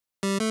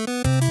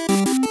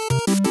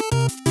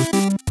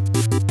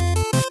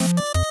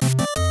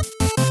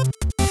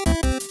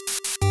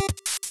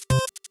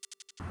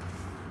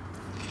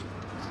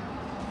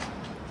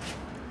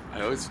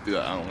just do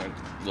that. I don't like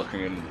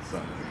looking into the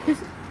sun.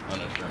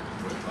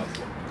 Unattractive way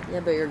possible. Yeah,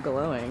 but you're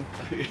glowing.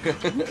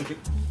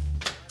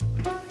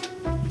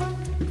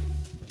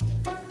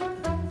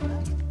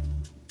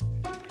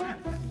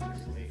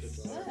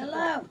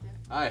 Hello.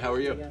 Hi, how are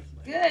you?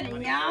 Good,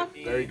 and y'all?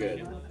 Very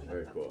good.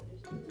 Very cool.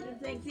 I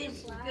think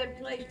this is a good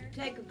place to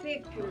take a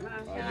picture,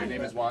 huh? Your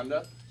name is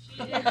Wanda?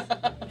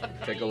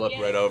 Take a look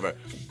right over.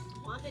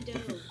 Wanda Doe.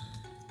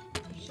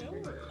 Show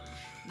her.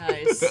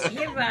 Nice.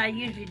 Here's what I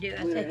usually do.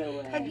 I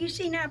say, have you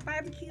seen our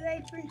barbecue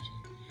aprons?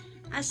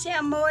 I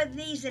sell more of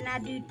these than I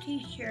do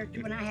t-shirts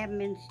when I have them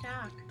in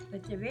stock.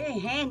 But they're very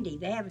handy.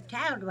 They have a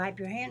towel to wipe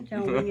your hands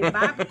on when you're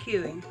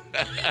barbecuing.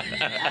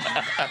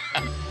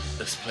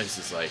 This place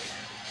is like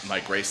my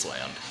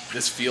Graceland.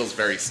 This feels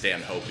very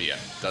Stanhopian,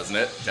 doesn't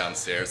it?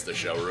 Downstairs, the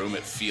showroom,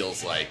 it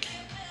feels like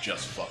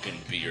just fucking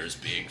beers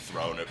being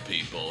thrown at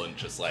people and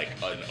just like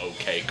an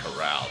okay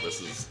corral.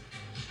 This is...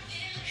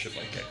 shit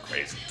might get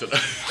crazy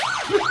tonight.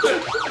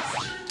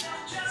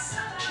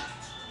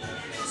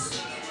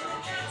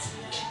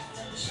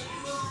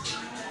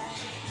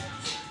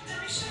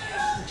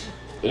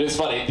 It is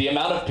funny, the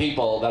amount of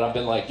people that I've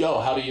been like,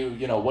 yo, how do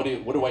you know, what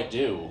do I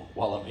do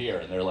while I'm here?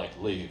 And they're like,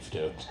 leave,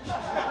 dude.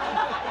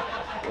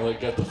 They're like,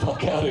 get the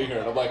fuck out of here.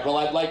 And I'm like, well,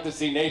 I'd like to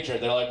see nature.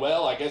 They're like,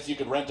 well, I guess you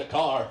could rent a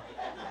car.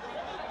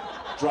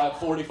 Drive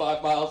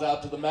 45 miles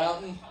out to the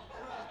mountain,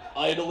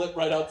 idle it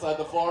right outside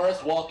the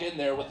forest, walk in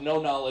there with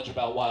no knowledge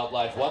about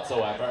wildlife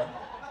whatsoever,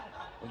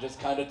 and just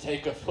kind of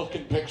take a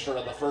fucking picture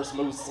of the first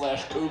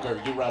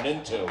moose/cougar you run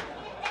into.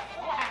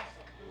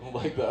 I'm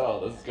like,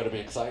 oh, this is gonna be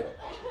exciting.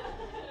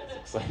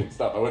 Exciting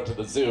stuff. I went to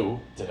the zoo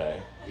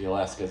today, the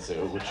Alaska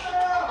Zoo, which,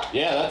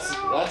 yeah,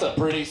 that's a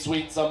pretty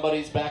sweet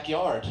somebody's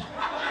backyard.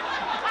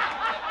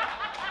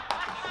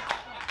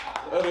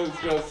 That is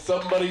just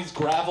somebody's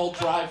gravel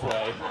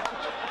driveway.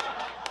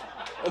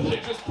 And they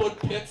just put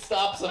pit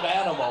stops of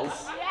animals.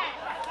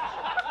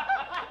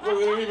 So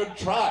they didn't even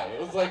try. It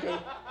was like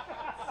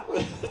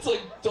it's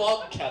like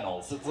dog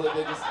kennels. It's like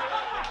they just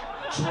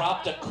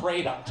dropped a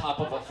crate on top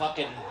of a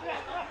fucking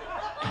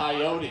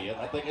coyote, and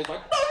that thing is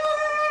like.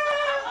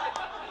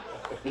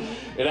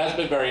 It has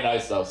been very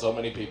nice though. So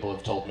many people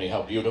have told me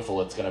how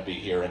beautiful it's going to be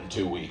here in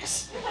 2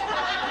 weeks.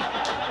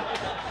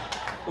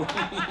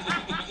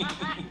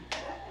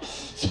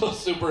 So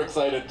super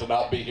excited to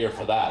not be here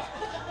for that.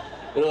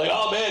 They're like,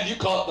 oh man, you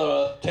caught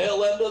the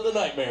tail end of the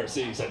nightmare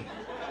season.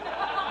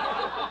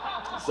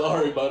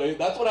 Sorry, buddy.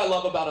 That's what I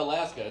love about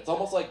Alaska. It's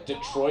almost like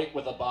Detroit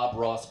with a Bob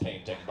Ross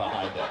painting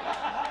behind it.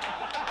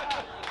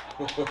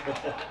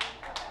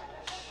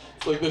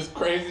 It's like this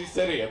crazy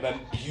city, and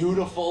then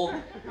beautiful.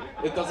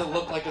 It doesn't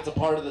look like it's a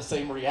part of the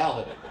same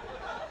reality.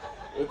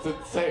 It's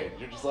insane.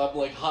 You're just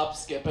like hop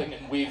skipping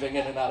and weaving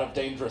in and out of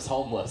dangerous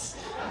homeless.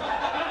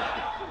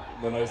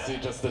 And then I see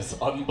just this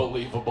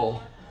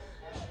unbelievable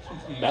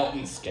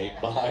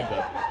mountainscape behind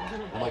it.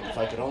 I'm like, if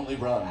I could only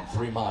run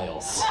 3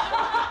 miles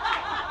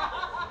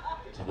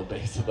to the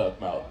base of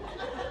that mountain.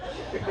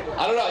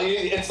 I don't know,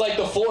 it's like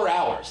the 4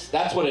 hours.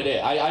 That's what it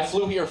is. I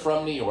flew here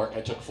from New York.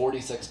 I took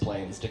 46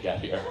 planes to get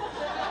here.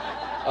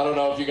 I don't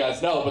know if you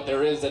guys know, but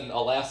there is an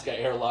Alaska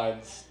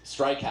Airlines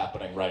strike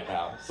happening right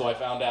now. So I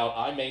found out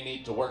I may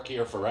need to work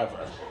here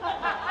forever.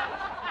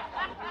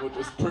 Which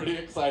is pretty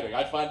exciting.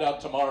 I find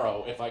out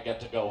tomorrow if I get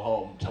to go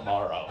home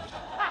tomorrow.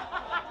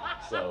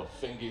 So,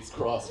 fingers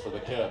crossed for the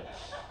kid.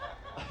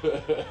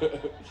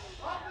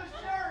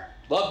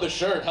 Love the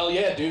shirt. Hell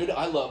yeah, dude.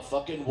 I love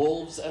fucking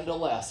wolves and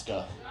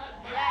Alaska.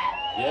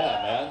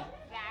 Yeah, man.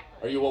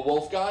 Are you a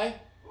wolf guy?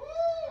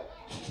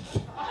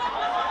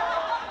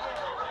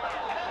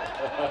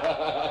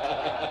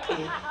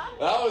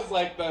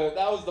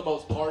 That was the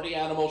most party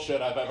animal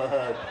shit I've ever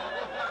heard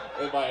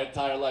in my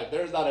entire life.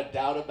 There's not a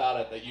doubt about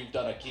it that you've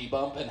done a key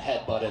bump and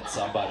headbutted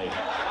somebody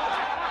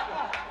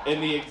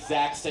in the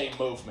exact same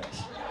movement.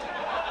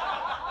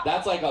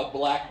 That's like a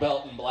black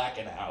belt in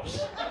blacking out.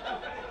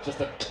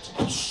 Just a...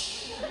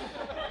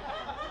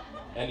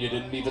 And you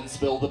didn't even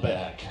spill the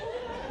bag.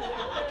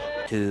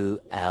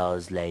 2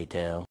 hours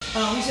later.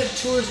 We used to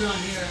have tours around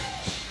here.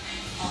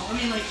 I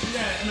mean, like,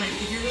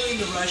 if you're really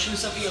into Russian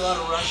stuff, you get a lot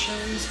of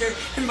Russians here.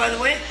 And by the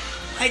way,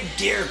 I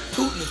dare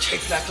Putin to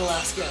take back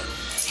Alaska.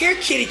 Here,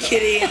 kitty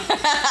kitty.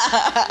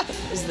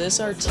 Is this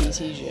our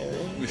TT Jerry?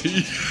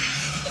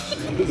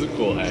 This is a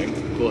cool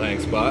hang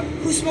spot.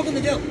 Who's smoking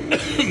the dope?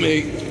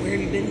 Me. Where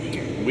have you been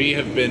here? We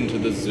have been to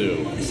the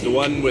zoo. The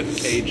one with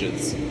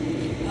cages.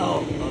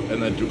 Oh.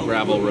 And the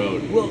gravel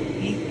road. Well,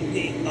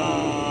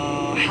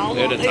 how long?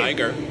 They had a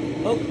tiger.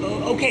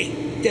 Oh, okay.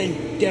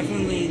 Then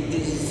definitely the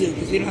zoo,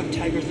 because we don't have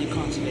tigers in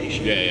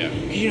conservation. Yeah.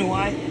 Because you know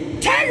why?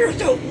 Tigers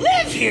don't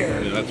live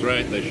here! Yeah, that's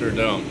right, they sure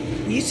don't.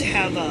 We used to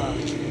have,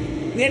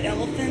 we had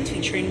elephants,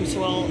 we trained them so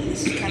well, and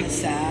this is kind of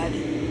sad.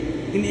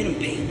 We made them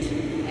paint.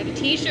 I have a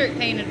t-shirt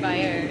painted by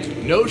her.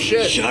 No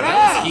shit. Shut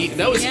up!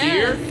 That was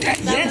here?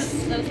 Yes.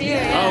 That was here.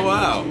 Yeah. Oh,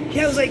 wow.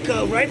 Yeah, it was like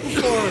right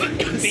before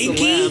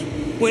Binky,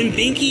 when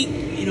Binky,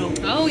 you know,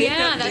 Oh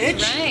yeah, that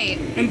that's bitch. right.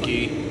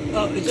 Binky.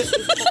 Is it?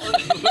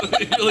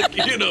 You're like,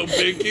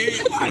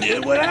 Binky. Come on,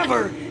 dude,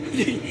 whatever.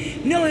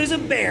 No, there's a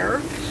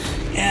bear,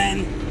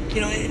 and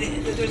you know,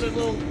 there's a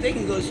little thing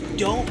that goes,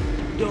 don't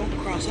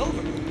cross over.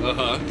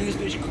 And this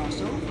bitch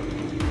crossed over.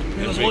 And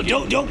he goes, well,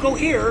 don't go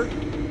here.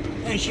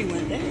 And she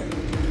went there.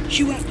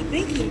 She went to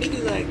Binky, and Binky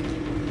was like,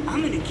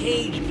 I'm in a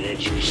cage,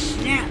 bitch. She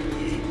snapped,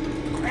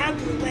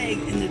 grabbed her leg,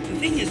 and the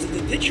thing is,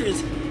 the picture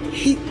is,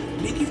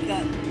 Binky's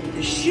got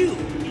the shoe.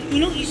 You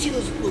know, you see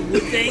those little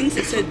wood things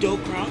that said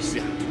don't cross?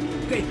 Yeah.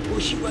 Great. Well,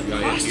 she went and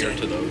crossed it.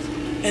 To those.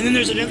 And then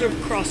there's another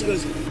cross that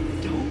goes,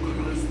 don't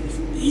cross this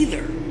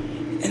either.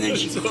 And then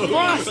she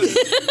crossed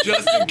it.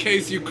 Just in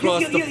case you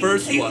cross the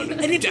first one,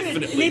 and they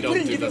definitely put it in don't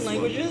do different this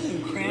languages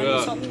and crayon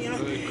or something, you know.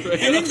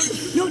 And then,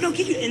 no,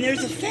 keep it. And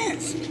there's a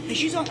fence. And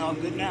she's on, oh,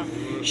 good now.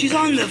 She's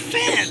on the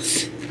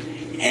fence.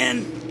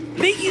 And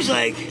Binky's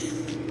like,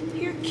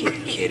 here,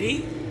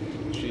 kitty.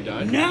 She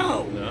died?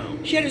 No.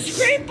 She had a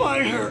scrape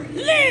on her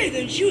leg,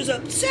 and she was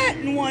upset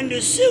and wanted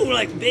to sue. We're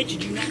like, bitch,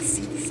 did you not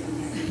see the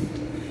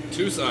sign?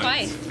 2 signs.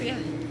 Twice, yeah.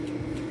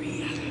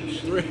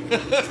 3. I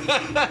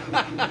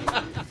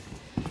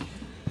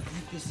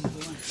think this is the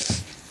one.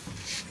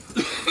 I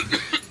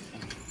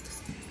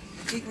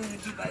think we're gonna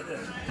do by the...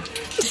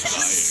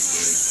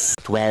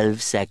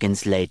 12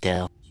 seconds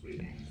later.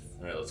 Sweet.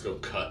 Alright, let's go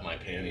cut my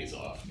panties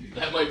off.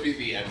 That might be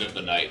the end of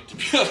the night.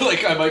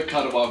 Like, I might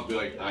cut them off and be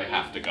like, I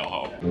have to go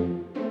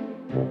home.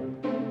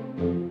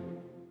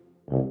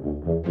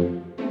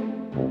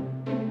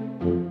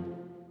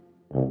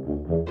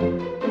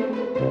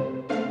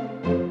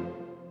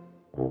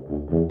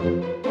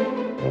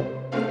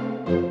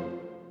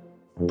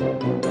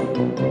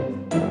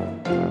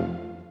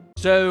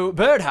 So,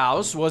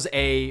 Birdhouse was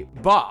a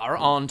bar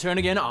on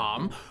Turnagain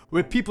Arm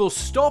where people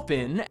stop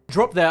in,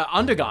 drop their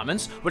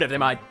undergarments, whatever they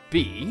might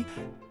be,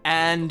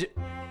 and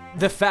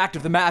the fact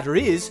of the matter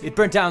is, it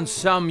burnt down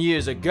some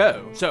years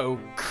ago. So,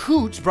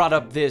 Coots brought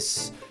up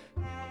this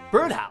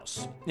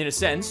birdhouse, in a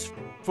sense,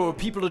 for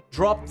people to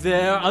drop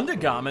their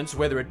undergarments,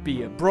 whether it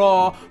be a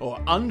bra or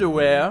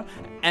underwear,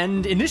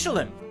 and initial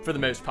them, for the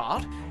most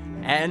part,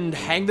 and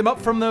hang them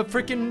up from the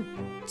frickin'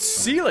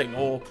 ceiling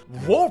or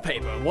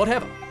wallpaper,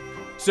 whatever.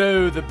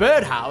 So the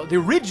birdhouse, the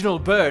original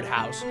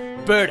birdhouse,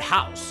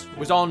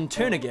 was on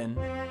Turnagain,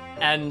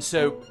 and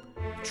so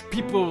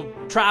people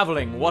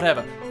traveling,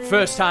 whatever,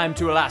 first time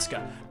to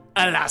Alaska,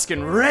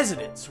 Alaskan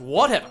residents,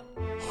 whatever,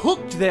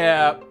 hooked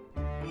their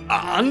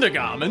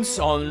undergarments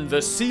on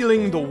the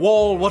ceiling, the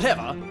wall,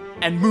 whatever,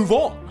 and move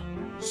on.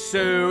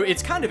 So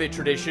it's kind of a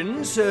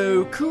tradition,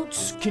 so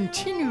Coots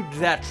continued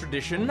that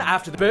tradition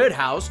after the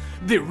birdhouse,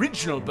 the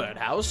original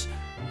birdhouse,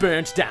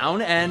 burnt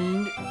down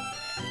and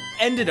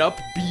ended up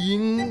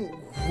being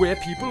where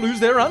people lose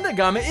their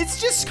undergarment.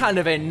 It's just kind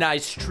of a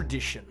nice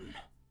tradition.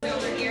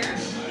 Over here.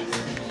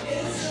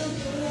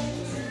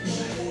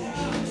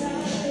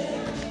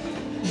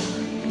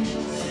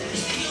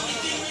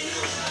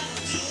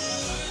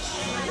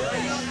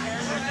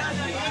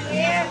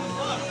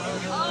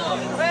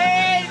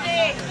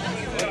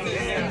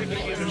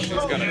 She's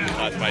gonna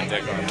cut my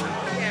dick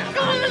off.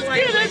 Come on, let's do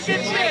this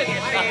good shit.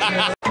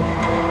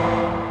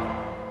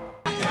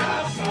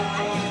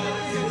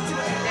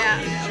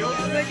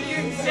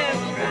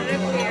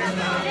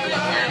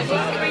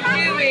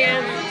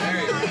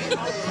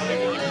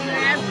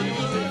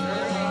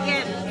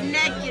 Get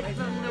naked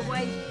from the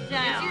waist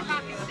down.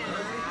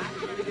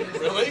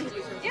 Really?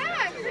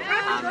 Yeah,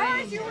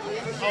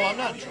 Oh, I'm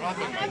not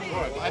dropping my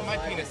drawer. My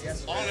penis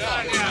is on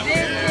top.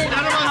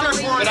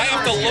 But I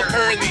have to look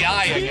her in the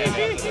eye again.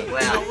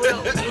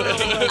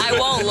 I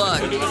won't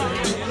look.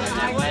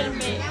 Wait a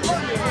minute.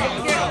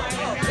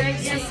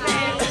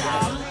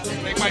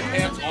 Take my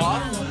pants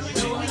off?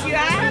 You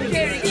have to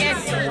get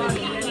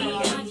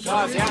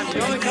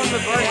You only come to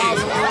birthdays.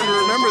 I want to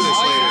remember this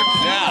later.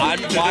 Yeah,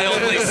 I'm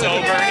wildly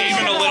sober,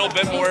 even a little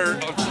bit more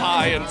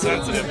high and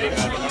sensitive than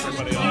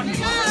everybody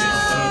else.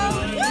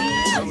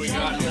 What do we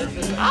got here?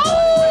 Oh,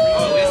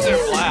 at least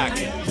they're black.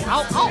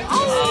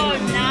 Oh,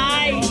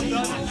 nice.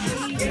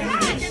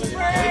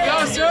 There you go,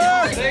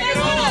 sir. Take it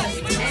off.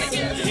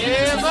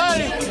 Yeah,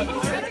 buddy.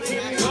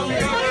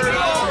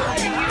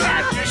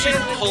 She's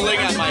pulling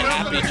at my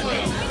happy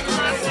trail.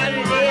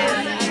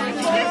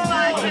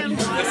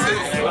 This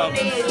is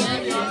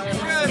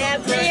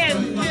That's it.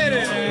 Get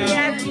it.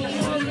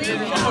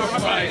 All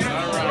right.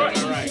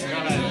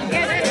 Go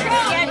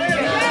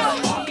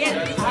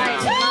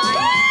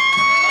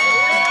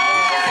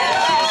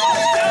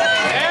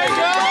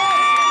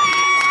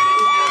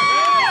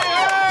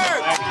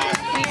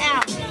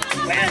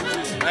ahead.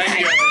 Thank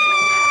you.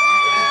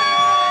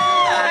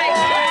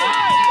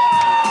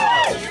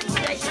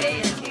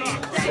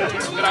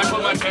 Did I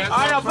put my pants on? All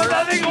right, now put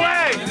that thing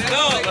away.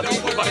 No,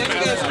 don't put my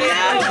pants on.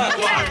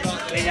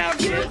 We don't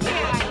do that.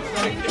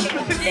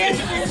 This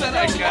is the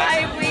way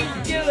we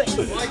do it.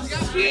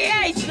 She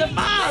ain't the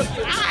boss.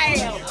 I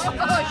am.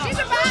 Oh, she's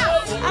a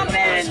boss. I've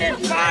been in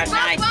this bar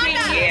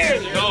 19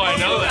 years. No, I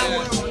know that.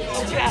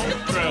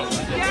 True.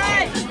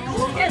 Good.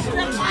 It's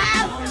the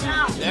boss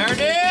now. There it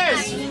is.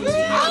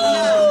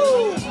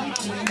 Oh!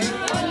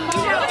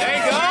 There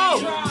you go.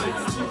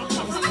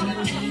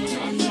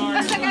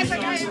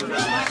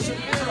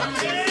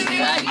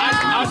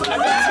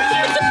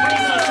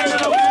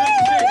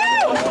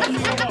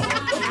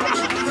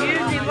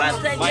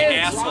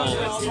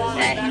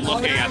 asshole is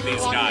looking at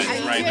these guys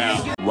right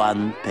now.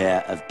 One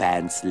pair of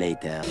pants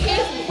later.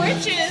 His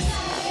britches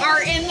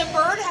are in the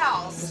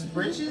birdhouse.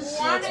 Britches?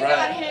 Wanda That's right.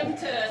 got him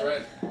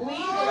to leave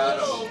a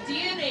little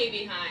DNA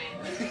behind.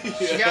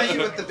 She got you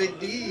with the big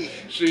D.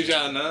 She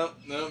got no,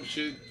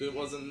 it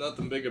wasn't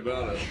nothing big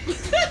about it.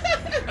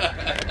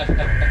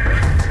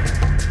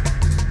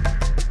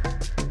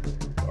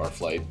 Our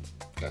flight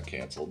got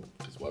canceled,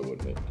 because why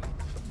wouldn't it?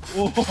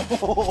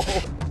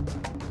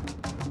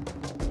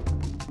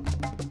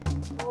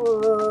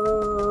 Oh.